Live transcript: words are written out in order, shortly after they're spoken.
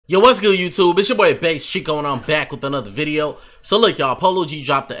Yo, what's good, YouTube? It's your boy Based Chiko, and I'm back with another video. So look, y'all, Polo G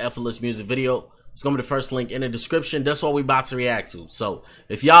dropped the Effortless music video. It's gonna be the first link in the description. That's what we about to react to. So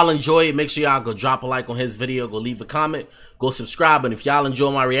if y'all enjoy it, make sure y'all go drop a like on his video, go leave a comment, go subscribe, and if y'all enjoy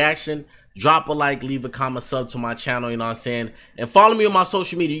my reaction, drop a like, leave a comment, sub to my channel, you know what I'm saying? And follow me on my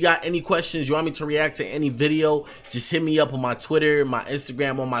social media. You got any questions, you want me to react to any video, just hit me up on my Twitter, my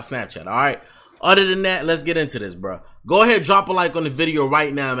Instagram, or my Snapchat, alright? Other than that, let's get into this, bro. Go ahead, drop a like on the video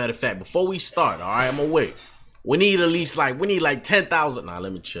right now, matter of fact, before we start, alright? I'm gonna wait. We need at least like, 10,000. Nah,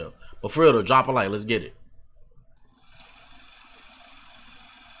 let me chill. But for real though, drop a like, let's get it.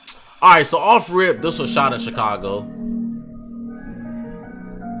 Alright, so off rip, this was shot in Chicago.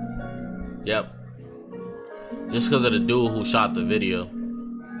 Yep. Just because of the dude who shot the video.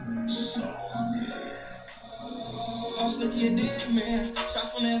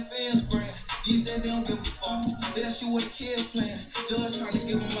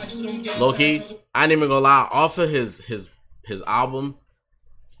 Low key, I ain't even gonna lie, off of his album,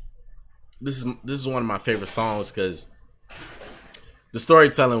 this is one of my favorite songs because the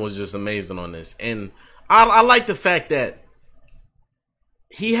storytelling was just amazing on this. And I like the fact that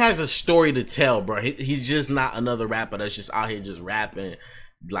he has a story to tell, bro. He's just not another rapper that's just out here just rapping.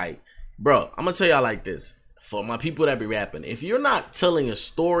 Like, bro, I'm gonna tell y'all like this. For my people that be rapping, if you're not telling a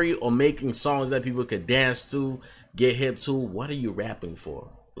story or making songs that people could dance to, get hip to, what are you rapping for?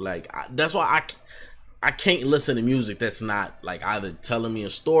 Like, that's why I can't listen to music that's not like either telling me a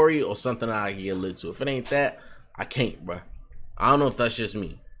story or something that I can get lit to. If it ain't that, I can't, bro. I don't know if that's just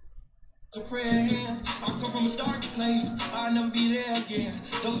me. To prayer hands, I come from a dark place. I'll never be there again.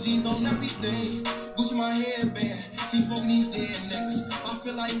 Those jeans on everything. Gucci my headband. Keep smoking these dead niggas. I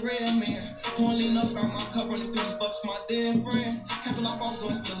feel like Red Man. Pulling up out my cup, running through these bucks for my dead friends. Capital up all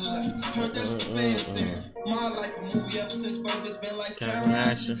guns for the hood. Heard that's what the feds said. My life a movie ever since birth. It's been like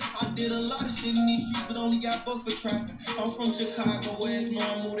action. I did a lot of shit in these streets, but only got booked for traffic. I'm from Chicago, where it's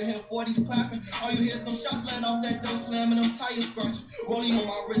normal to hear 40s clapping. All you hear is them shots letting off that dope slamming, them tires scratching. Rolling on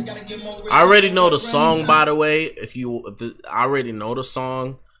my wrist, gotta get more. I already know the song, by the way. I already know the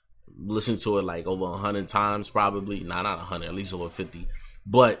song. Listen to it like over 100 times, probably. Nah, not 100, at least over 50.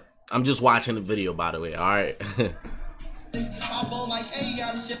 But I'm just watching the video, by the way. All right. I ball like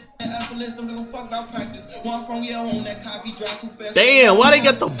shit. Effortless, don't give a fuck about practice. One from on that coffee drive too fast. Damn, why they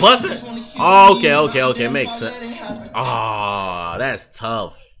get the buzzing? Oh, okay, makes sense. Oh, that's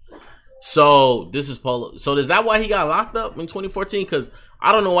tough. So this is Polo. So is that why he got locked up in 2014? Because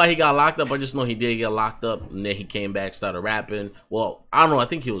I don't know why he got locked up. I just know he did get locked up, and then he came back, started rapping. Well, I don't know. I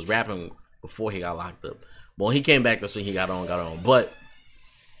think he was rapping before he got locked up. But when he came back, that's when he got on. But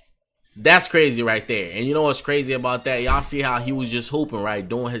that's crazy right there. And you know what's crazy about that? Y'all see how he was just hooping, right?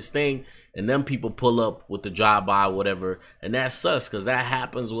 Doing his thing. And then people pull up with the drive-by, whatever. And that sucks because that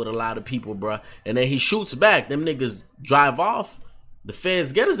happens with a lot of people, bro. And then he shoots back. Them niggas drive off. The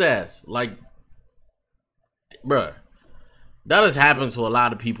feds get his ass. Like, bruh. That has happened to a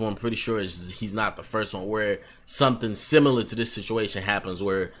lot of people. I'm pretty sure he's not the first one where something similar to this situation happens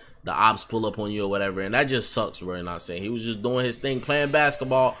where the ops pull up on you or whatever. And that just sucks, bro. You know what I'm saying? He was just doing his thing, playing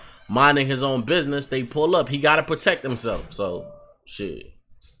basketball, minding his own business. They pull up. He got to protect himself. So, shit.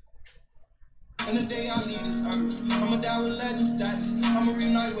 And the day I leave this earth, I'ma die with legend status. I'ma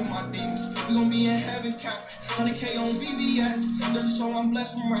reunite with my demons. We gon' be in heaven capping. 100K on BBS, just to show I'm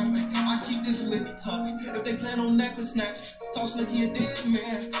blessed from rapping. I keep this glizzy talking. If they plan on necklace snatching, talk slick, he a dead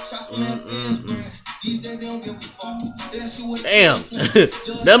man. Shots from that fence brand. These days they don't give a fuck. Damn,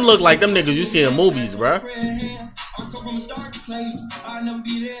 them look like them niggas you see in movies, bro. I come from a dark place. I'll never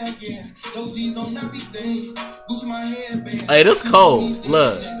be there again. Those G's on everything. Gucci my headband. Hey, this cold.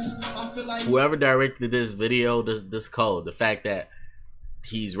 Look, whoever directed this video, this cold. The fact that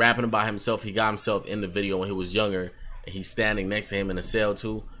he's rapping about himself, he got himself in the video when he was younger, and he's standing next to him in a cell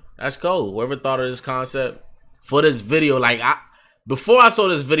too. That's cold. Whoever thought of this concept for this video, like before I saw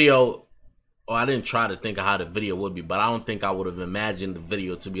this video, I didn't try to think of how the video would be, but I don't think I would have imagined the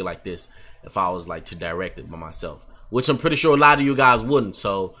video to be like this if I was like to direct it by myself, which I'm pretty sure a lot of you guys wouldn't.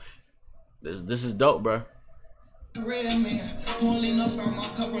 So this is dope, bro. Red man, pulling up out my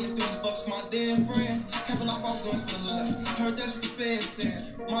cup, running through these bucks for my dead friends. Capital up all guns for the hood. Heard that's what the feds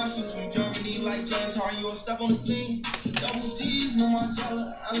said. My shoes from Germany, like James Harden, you a step on the scene. Double G's, no my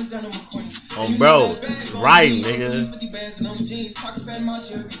jelly, Alexander McQueen. Oh, bro, right, nigga. 50 bands in them jeans, pockets fat, my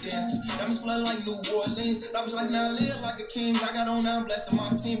jury dancing. Diamonds flood like New Orleans. That was like now I live like a king. I got on now, I'm blessing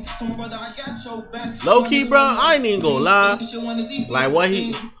my team. Tell my brother I got your back. Low key, bro, I ain't even gonna lie. Like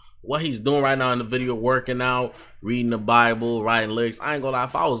what he's doing right now in the video, working out, reading the Bible, writing lyrics. I ain't gonna lie,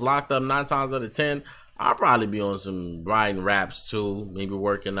 if I was locked up 9 times out of 10, I'll probably be on some writing raps too, maybe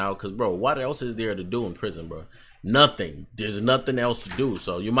working out. Cause bro, what else is there to do in prison, bro? Nothing. There's nothing else to do.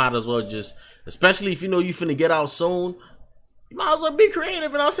 So you might as well just, especially if you know you finna get out soon, you might as well be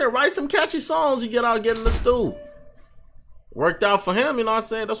creative and I said write some catchy songs. You get out, get in the stool. Worked out for him, you know what I'm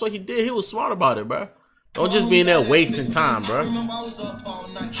saying? That's what he did. He was smart about it, bro. Don't just be in there wasting time, bro.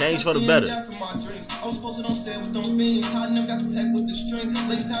 Change for the better. I was posted on set with them fiends. I never got to tech with the string.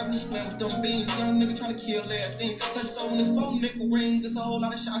 Lazy time we spent with them beans. Young nigga try to kill everything. Touch soul in his phone, nickel ring. There's a whole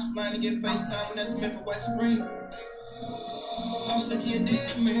lot of shots flying to get FaceTime when that's Smith for West Spring. I'm stuck here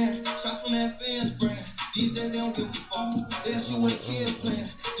dead, man. Shots from that fans brand. These days they don't give a fuck. They ask you what the kids playing.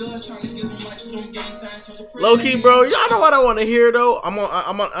 Just trying to give them life to them gang signs. Low key, bro. Y'all know what I want to hear though.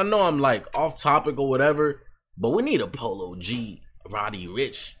 I know I'm like off topic or whatever, but we need a Polo G, Roddy,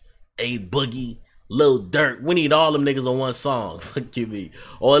 Ricch, A Boogie, Lil Durk. We need all them niggas on one song. Fuck you me.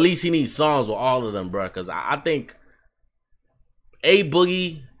 Or at least he needs songs with all of them, bro. Cause I think A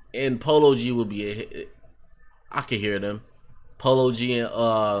Boogie and Polo G would be a hit. I could hear them. Polo G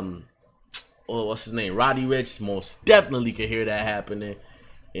and what's his name? Roddy Ricch most definitely could hear that happening.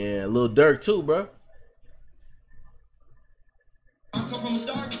 And Lil Durk too, bro. I come from a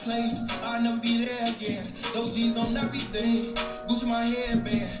dark place, I'll never be there again. Those G's on everything, Gucci my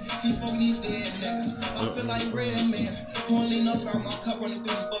headband. Keep smoking these dead niggas, I feel like red man. Pouring lean up out my cup, running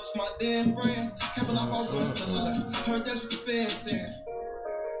through these bucks for my dead friends. Kept a lot all going for the hood, heard that's what the feds said.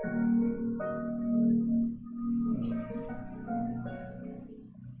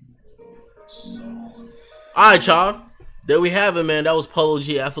 Alright, y'all. There we have it, man. That was Polo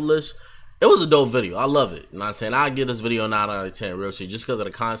G, Effortless. It was a dope video. I love it. You know what I'm saying? I give this video a 9 out of 10, real shit, just because of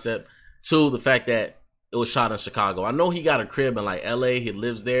the concept. Two, the fact that it was shot in Chicago. I know he got a crib in like LA, he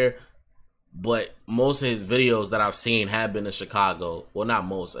lives there, but most of his videos that I've seen have been in Chicago. Well, not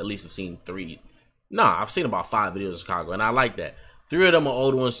most, at least I've seen 3. Nah, I've seen about 5 videos in Chicago, and I like that. 3 of them are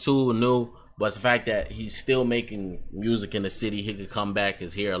old ones, 2 are new, but it's the fact that he's still making music in the city. He could come back,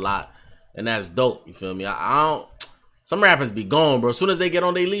 is here a lot, and that's dope, you feel me? I don't... Some rappers be gone, bro. As soon as they get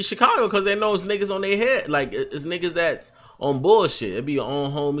on, they leave Chicago because they know it's niggas on their head. Like, it's niggas that's on bullshit. It be your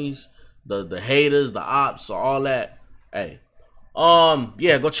own homies, the haters, the ops, all that. Hey.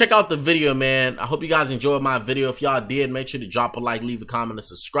 Yeah, go check out the video, man. I hope you guys enjoyed my video. If y'all did, make sure to drop a like, leave a comment, and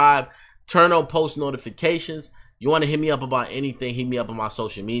subscribe. Turn on post notifications. You want to hit me up about anything, hit me up on my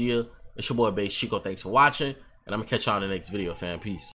social media. It's your boy, Based Chiko. Thanks for watching, and I'm going to catch y'all in the next video, fam. Peace.